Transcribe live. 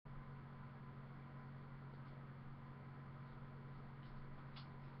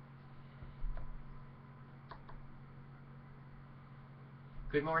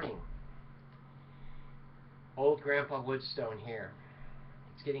Good morning. Old Grandpa Woodstone here.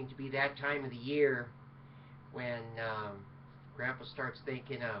 It's getting to be that time of the year when Grandpa starts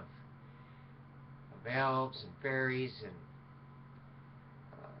thinking of elves and fairies and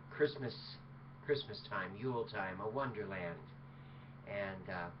Christmas time, Yule time, a Wonderland.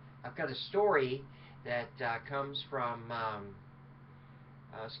 And I've got a story that comes from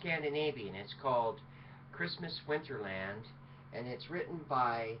Scandinavian. It's called Christmas Winterland, and it's written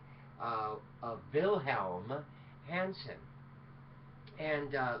by Vilhelm Hansen.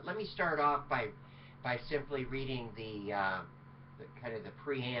 And let me start off by simply reading the kind of the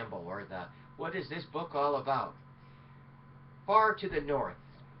preamble, or the what is this book all about? Far to the north,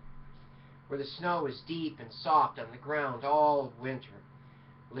 where the snow is deep and soft on the ground all winter,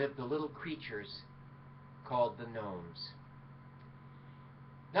 live the little creatures called the gnomes.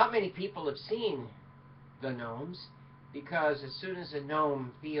 Not many people have seen the gnomes, because as soon as a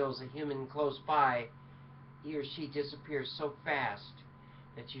gnome feels a human close by, he or she disappears so fast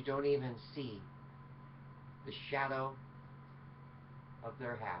that you don't even see the shadow of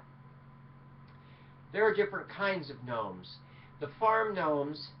their hat. There are different kinds of gnomes. The farm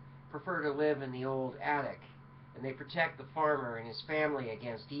gnomes prefer to live in the old attic, and they protect the farmer and his family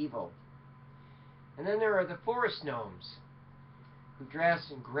against evil. And then there are the forest gnomes, who dress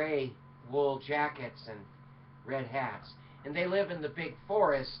in gray wool jackets and red hats, and they live in the big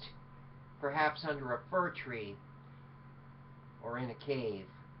forest, perhaps under a fir tree or in a cave.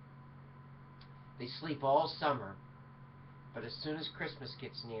 They sleep all summer, but as soon as Christmas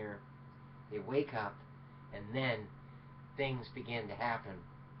gets near, they wake up, and then things begin to happen.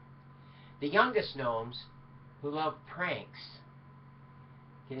 The youngest gnomes, who love pranks,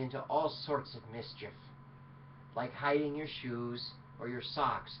 get into all sorts of mischief, like hiding your shoes or your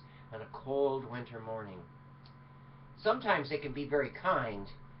socks on a cold winter morning. Sometimes they can be very kind,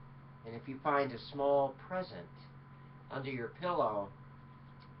 and if you find a small present under your pillow,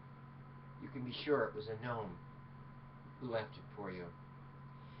 you can be sure it was a gnome who left it for you.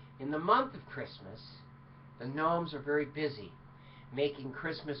 In the month of Christmas, the gnomes are very busy making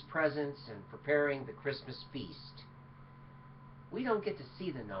Christmas presents and preparing the Christmas feast. We don't get to see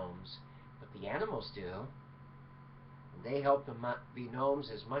the gnomes, but the animals do, and they help the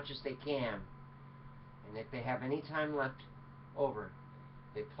gnomes as much as they can. And if they have any time left over,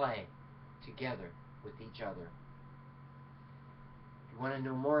 they play together with each other. If you want to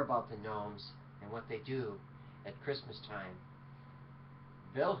know more about the gnomes and what they do at Christmas time,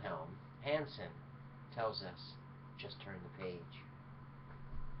 Vilhelm Hansen tells us. Just turn the page.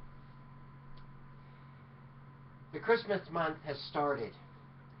 The Christmas month has started.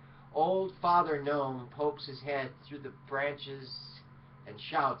 Old Father Gnome pokes his head through the branches and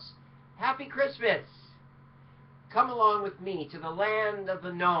shouts, "Happy Christmas! Come along with me to the land of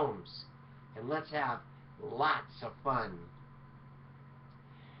the gnomes, and let's have lots of fun."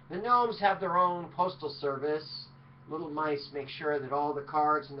 The gnomes have their own postal service. Little mice make sure that all the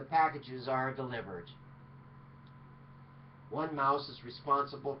cards and the packages are delivered. One mouse is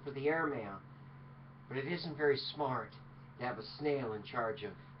responsible for the airmail, but it isn't very smart to have a snail in charge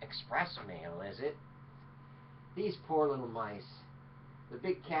of express mail, is it? These poor little mice. The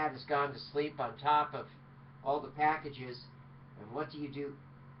big cat has gone to sleep on top of all the packages, and what do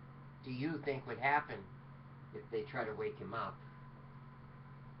you think would happen if they try to wake him up?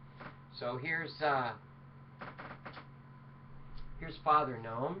 So here's Father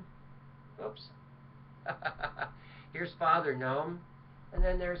Gnome. Oops. Here's Father Gnome, and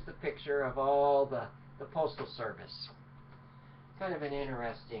then there's the picture of all the postal service. Kind of an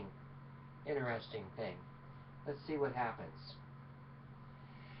interesting thing. Let's see what happens.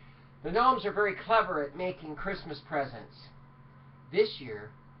 The gnomes are very clever at making Christmas presents. This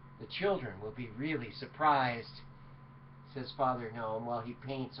year, the children will be really surprised, says Father Gnome while he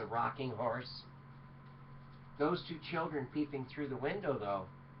paints a rocking horse. Those two children peeping through the window, though,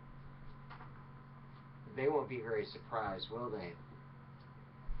 they won't be very surprised, will they?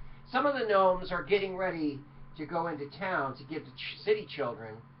 Some of the gnomes are getting ready to go into town to give the city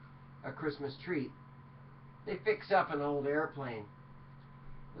children a Christmas treat. They fix up an old airplane.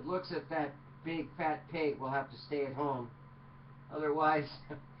 It looks as if that big fat pig will have to stay at home. Otherwise,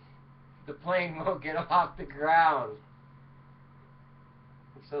 the plane won't get off the ground.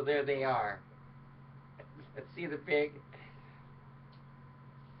 So there they are. Let's see the pig.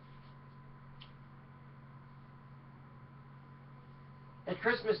 At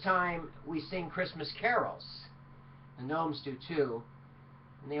Christmas time, we sing Christmas carols. The gnomes do too,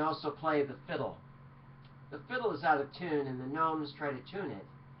 and they also play the fiddle. The fiddle is out of tune, and the gnomes try to tune it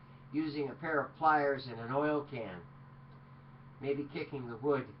using a pair of pliers and an oil can. Maybe kicking the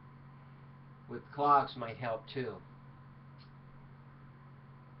wood with clogs might help too.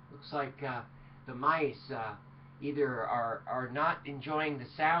 Looks like the mice either are not enjoying the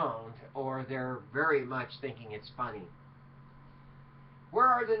sound or they're very much thinking it's funny. Where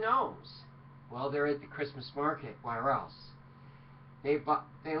are the gnomes? Well, they're at the Christmas market. Where else? They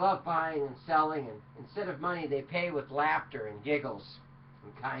love buying and selling, and instead of money, they pay with laughter and giggles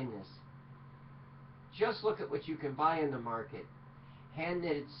and kindness. Just look at what you can buy in the market.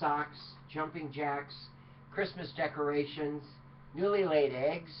 Hand-knitted socks, jumping jacks, Christmas decorations, newly laid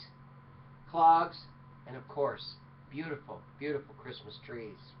eggs, clogs, and of course, beautiful, beautiful Christmas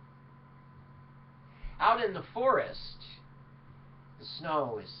trees. Out in the forest, the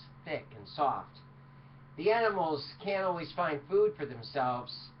snow is thick and soft. The animals can't always find food for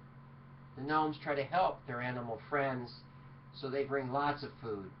themselves. The gnomes try to help their animal friends, so they bring lots of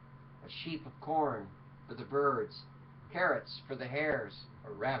food. A sheep of corn for the birds, carrots for the hares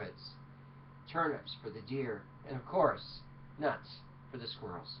or rabbits, turnips for the deer, and of course, nuts for the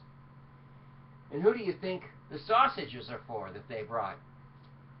squirrels. And who do you think the sausages are for that they brought?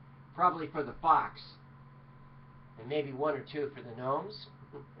 Probably for the fox, and maybe one or two for the gnomes.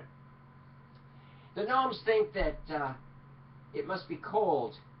 The gnomes think that it must be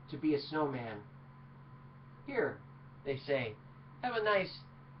cold to be a snowman. Here, they say, have a nice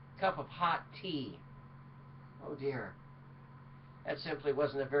cup of hot tea. Oh dear, that simply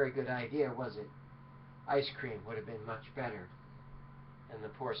wasn't a very good idea, was it? Ice cream would have been much better. And the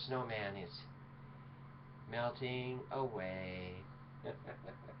poor snowman is melting away. It's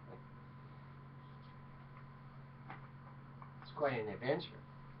quite an adventure.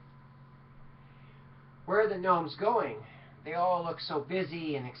 Where are the gnomes going? They all look so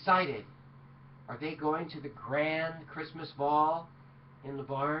busy and excited. Are they going to the grand Christmas ball in the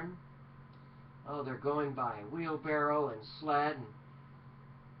barn? Oh, they're going by wheelbarrow and sled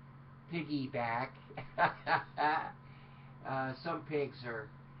and piggyback. Some pigs are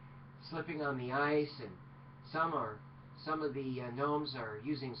slipping on the ice, and some of the gnomes are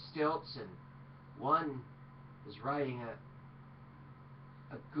using stilts, and one is riding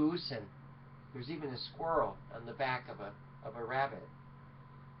a goose, and there's even a squirrel on the back of a rabbit.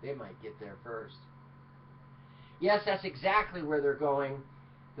 They might get there first. Yes, that's exactly where they're going.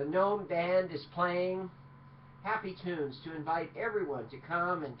 The gnome band is playing happy tunes to invite everyone to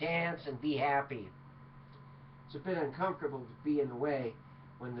come and dance and be happy. It's a bit uncomfortable to be in the way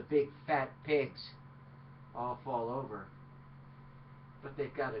when the big fat pigs all fall over. But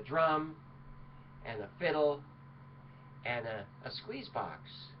they've got a drum and a fiddle and a squeeze box.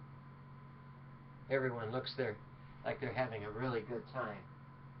 Everyone looks there like they're having a really good time.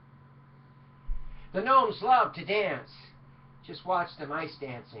 The gnomes love to dance. Just watch them ice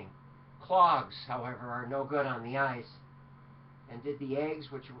dancing. Clogs, however, are no good on the ice. And did the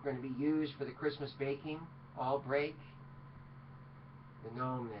eggs, which were going to be used for the Christmas baking, all break? The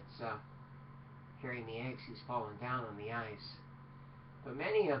gnome that's carrying the eggs, he's fallen down on the ice. But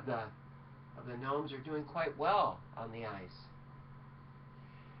many of the gnomes are doing quite well on the ice.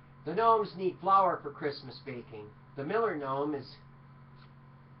 The gnomes need flour for Christmas baking. The miller gnome is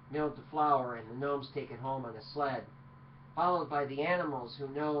milled the flour, and the gnomes take it home on a sled, followed by the animals who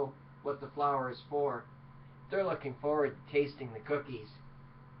know what the flour is for. They're looking forward to tasting the cookies.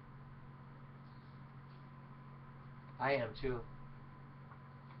 I am too.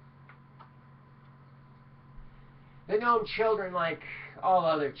 The gnome children, like all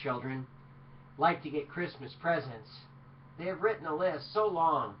other children, like to get Christmas presents. They have written a list so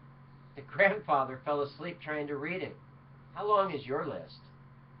long that grandfather fell asleep trying to read it. How long is your list?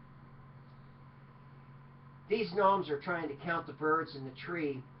 These gnomes are trying to count the birds in the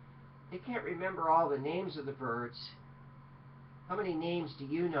tree. They can't remember all the names of the birds. How many names do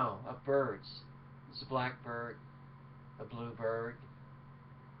you know of birds? It's a blackbird, a bluebird,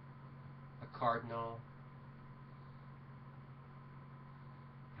 a cardinal.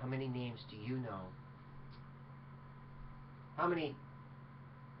 How many names do you know? How many?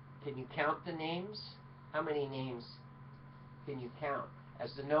 Can you count the names? How many names can you count?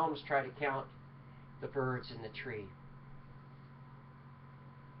 As the gnomes try to count the birds in the tree.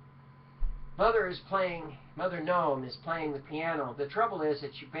 Mother Gnome is playing the piano. The trouble is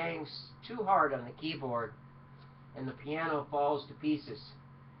that she bangs too hard on the keyboard and the piano falls to pieces.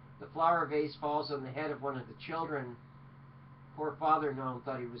 The flower vase falls on the head of one of the children. Poor Father Gnome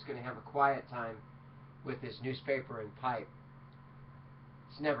thought he was going to have a quiet time with his newspaper and pipe.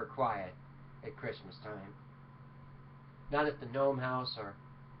 It's never quiet at Christmas time. Not at the gnome house or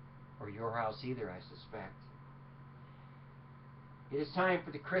your house either, I suspect. It is time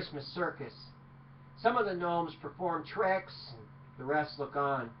for the Christmas circus. Some of the gnomes perform tricks and The rest look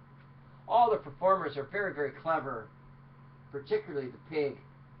on. All the performers are very, very clever, particularly the pig,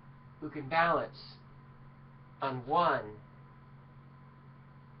 who can balance on one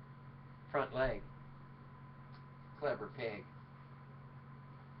front leg. Clever pig.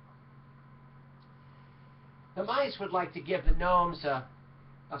 The mice would like to give the gnomes a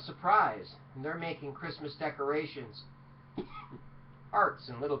surprise, and they're making Christmas decorations, hearts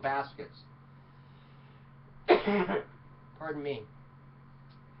in little baskets. Pardon me.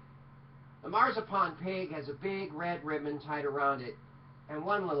 The marzipan pig has a big red ribbon tied around it, and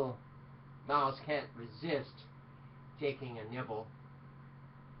one little mouse can't resist taking a nibble.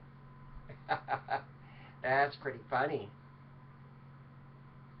 That's pretty funny.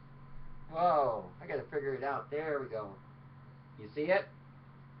 Whoa, I gotta figure it out. There we go. You see it?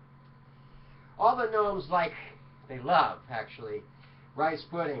 All the gnomes they love, actually, rice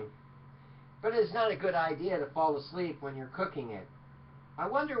pudding. But it's not a good idea to fall asleep when you're cooking it. I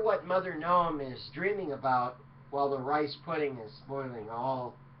wonder what Mother Gnome is dreaming about while the rice pudding is boiling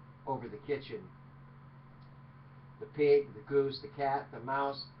all over the kitchen. The pig, the goose, the cat, the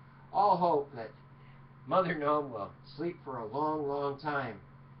mouse all hope that Mother Gnome will sleep for a long, long time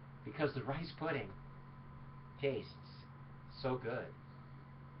because the rice pudding tastes so good.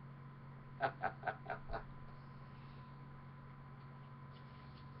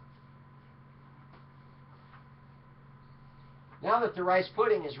 Now that the rice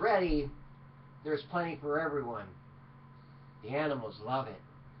pudding is ready, there's plenty for everyone. The animals love it.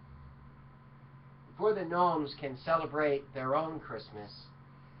 Before the gnomes can celebrate their own Christmas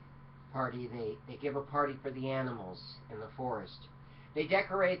party, they give a party for the animals in the forest. They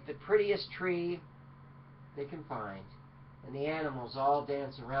decorate the prettiest tree they can find, and the animals all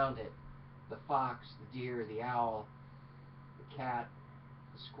dance around it. The fox, the deer, the owl, the cat,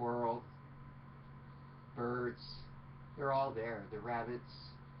 the squirrel, birds, they're all there. The rabbits,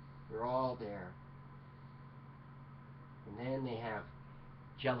 they're all there. And then they have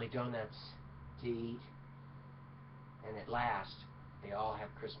jelly donuts to eat, and at last, they all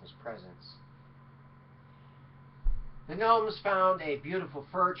have Christmas presents. The gnomes found a beautiful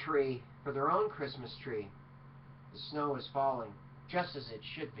fir tree for their own Christmas tree. The snow is falling, just as it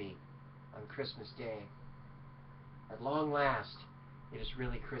should be on Christmas Day. At long last, it is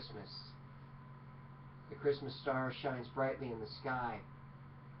really Christmas. The Christmas star shines brightly in the sky.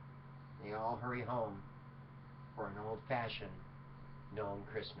 They all hurry home for an old-fashioned gnome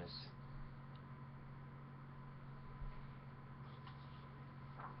Christmas.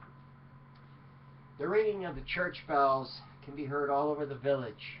 The ringing of the church bells can be heard all over the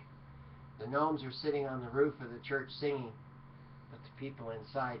village. The gnomes are sitting on the roof of the church singing, but the people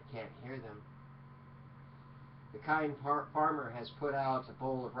inside can't hear them. The kind farmer has put out a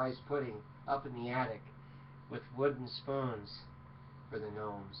bowl of rice pudding up in the attic with wooden spoons for the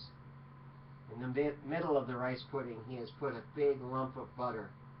gnomes. In the middle of the rice pudding, he has put a big lump of butter.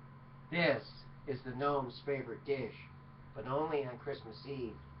 This is the gnomes' favorite dish, but only on Christmas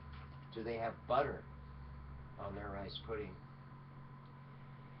Eve do they have butter on their rice pudding.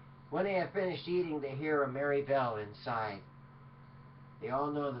 When they have finished eating, they hear a merry bell inside. They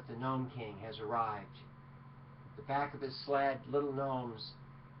all know that the Gnome King has arrived. At the back of his sled, little gnomes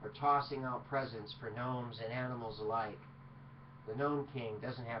are tossing out presents for gnomes and animals alike. The Gnome King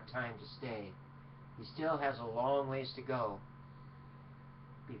doesn't have time to stay. He still has a long ways to go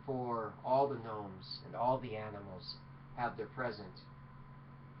before all the gnomes and all the animals have their present.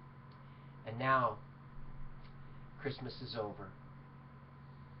 And now, Christmas is over.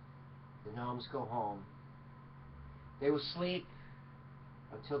 The gnomes go home. They will sleep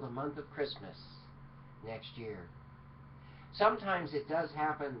until the month of Christmas next year. Sometimes it does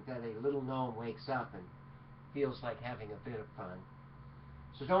happen that a little gnome wakes up and feels like having a bit of fun.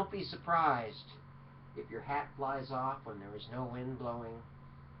 So don't be surprised if your hat flies off when there is no wind blowing.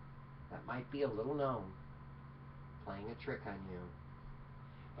 That might be a little gnome playing a trick on you.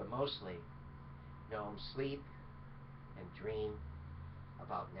 But mostly, gnomes sleep and dream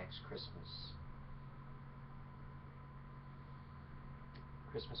about next Christmas.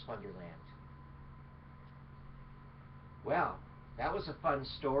 Christmas Wonderland. Well, that was a fun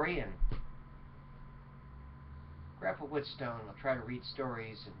story, and Grandpa Woodstone will try to read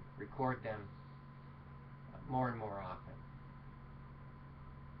stories and record them more and more often.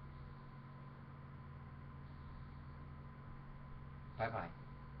 Bye-bye.